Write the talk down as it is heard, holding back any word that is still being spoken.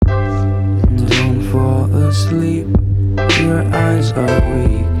asleep, your eyes are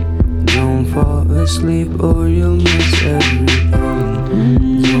weak. Don't fall asleep or you'll miss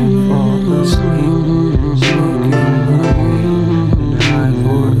everything. Don't fall asleep, smoking the weed. High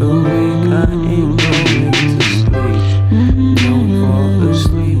for a week, I ain't going to sleep. Don't fall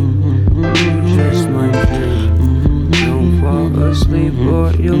asleep, you just might dream. Don't fall asleep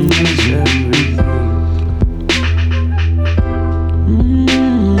or you'll miss everything.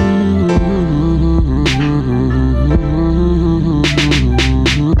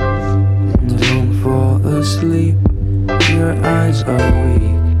 Asleep, your eyes are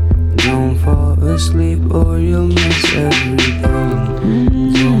weak. Don't fall asleep or you'll miss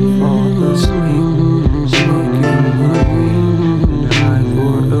everything. Don't fall asleep, smoking the weed. High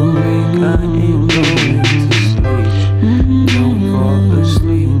for a week, I ain't going to sleep. Don't fall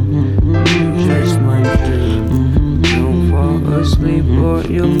asleep, you just might dream. Don't fall asleep or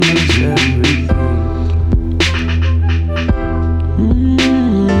you'll miss everything.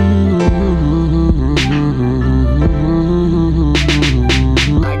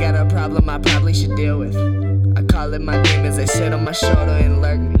 I probably should deal with. I call it my demons, they sit on my shoulder and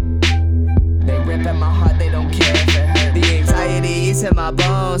lurk me. They rip at my heart, they don't care if it hurt. The anxiety eats in my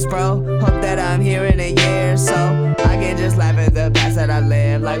bones, bro. Hope that I'm here in a year or so. I can just laugh at the past that I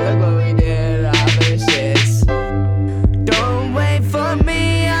lived. Like, look what we did, all this shits. Don't wait for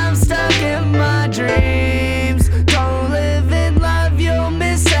me, I'm stuck in my dreams. Don't live in love, you'll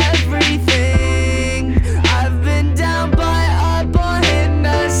miss everything. I've been down by up on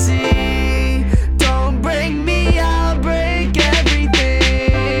Hennessy.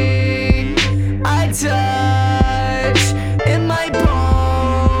 Touch in my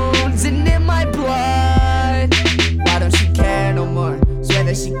bones and in my blood. Why don't she care no more? Swear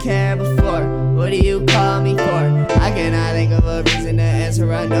that she cared before. What do you call me for? I cannot think of a reason to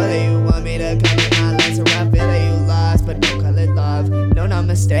answer. I know that you want me to come in my life, so I feel that you lost, but don't call it love. No, not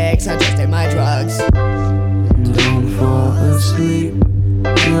mistakes, I just take my drugs. Don't fall asleep,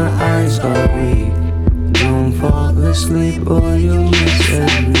 your eyes are weak. Don't fall asleep or you'll miss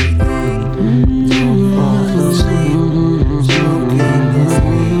everything. Don't fall asleep, smoking the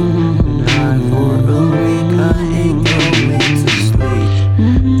weed. High for a week, I ain't going to sleep.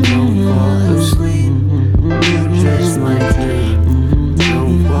 Don't fall asleep, you just might dream.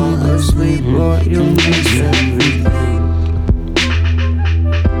 Don't fall asleep or you'll miss everything.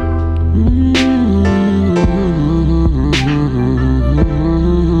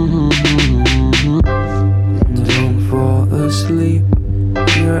 Don't fall asleep,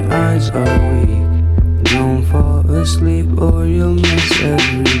 your eyes are weak. Don't fall asleep or you'll miss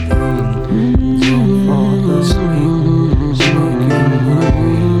everything. Don't fall asleep, smoking the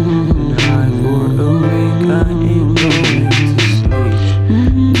weed. High for a week, I ain't going to sleep.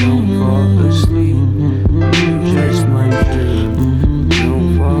 Don't fall asleep, you just might dream. Don't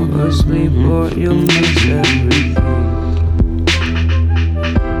fall asleep or you'll miss